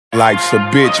Life's a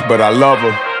bitch, but I love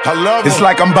her. It's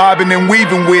like I'm bobbing and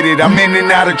weaving with it. I'm in and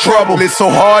out of trouble. It's so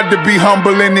hard to be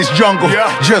humble in this jungle.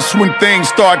 Just when things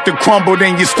start to crumble,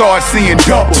 then you start seeing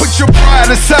double. Put your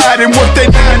pride aside and work that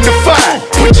 9 to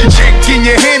 5. Put your chick in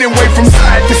your hand and wait from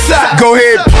side to side. Go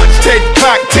ahead, punch that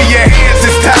clock till your hands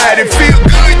is tired. It feel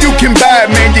good, you can buy it,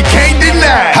 man, you can't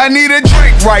deny. I need a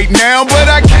drink right now, but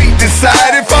I can't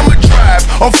decide if I'ma drive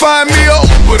or find me a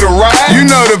Uber to ride. You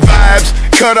know the vibes.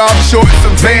 Cut off shorts,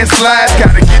 some van slides.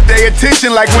 Gotta get their attention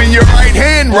like when your right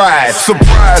hand rides.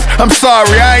 Surprise, I'm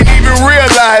sorry, I ain't even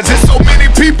realize there's so many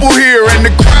people here and the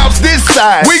crowd's this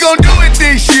size. We gon' do it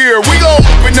this year, we gon'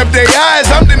 open up their eyes.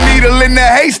 I'm the needle in the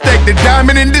haystack, the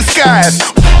diamond in disguise.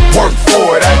 Work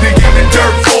for it, I dig in the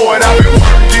dirt for it. I've been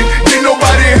working, didn't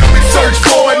nobody help me search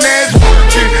for it. Now it's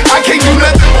working, I can't do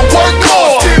nothing but work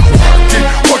more. Still working,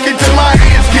 working till my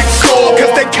hands get sore, cause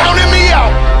they counting me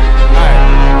out.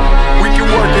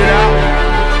 Work it out,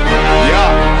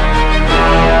 yeah.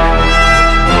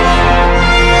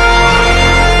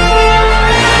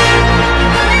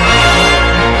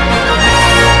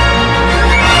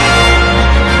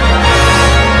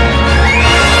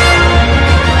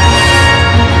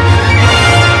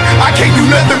 I can't do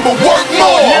nothing but work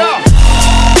more. Yeah.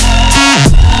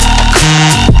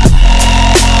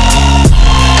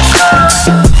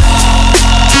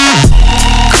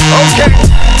 Okay.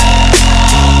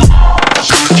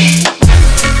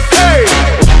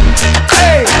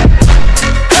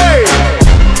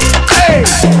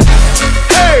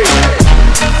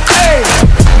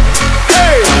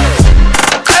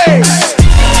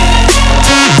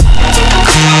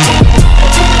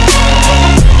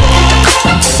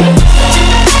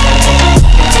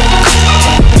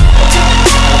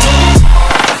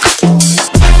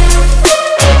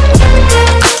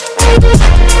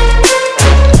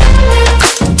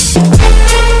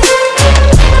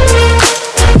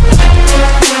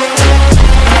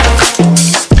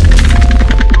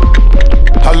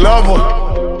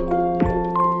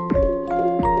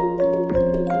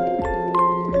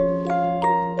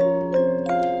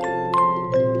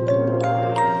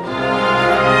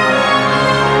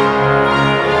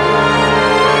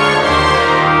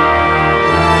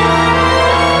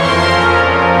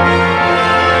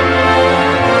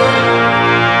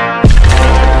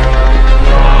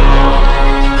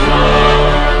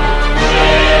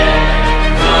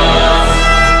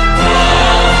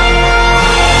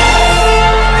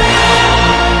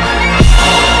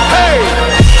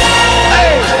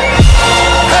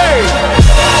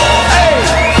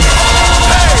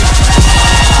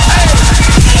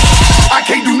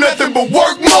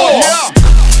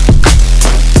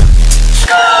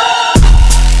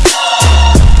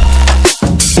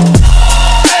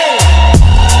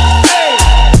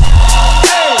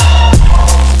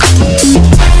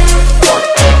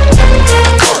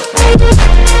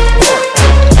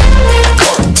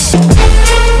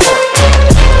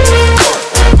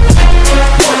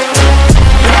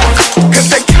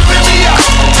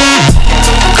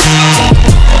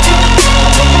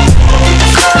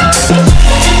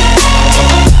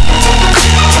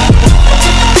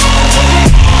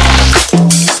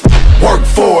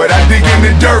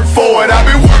 Dirt for it, I've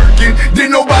been working.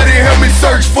 Didn't nobody help me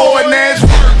search for it, now it's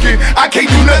working. I can't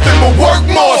do nothing but work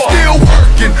more, still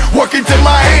working. Working till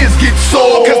my hands get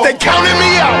sore, cause they counting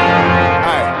me out.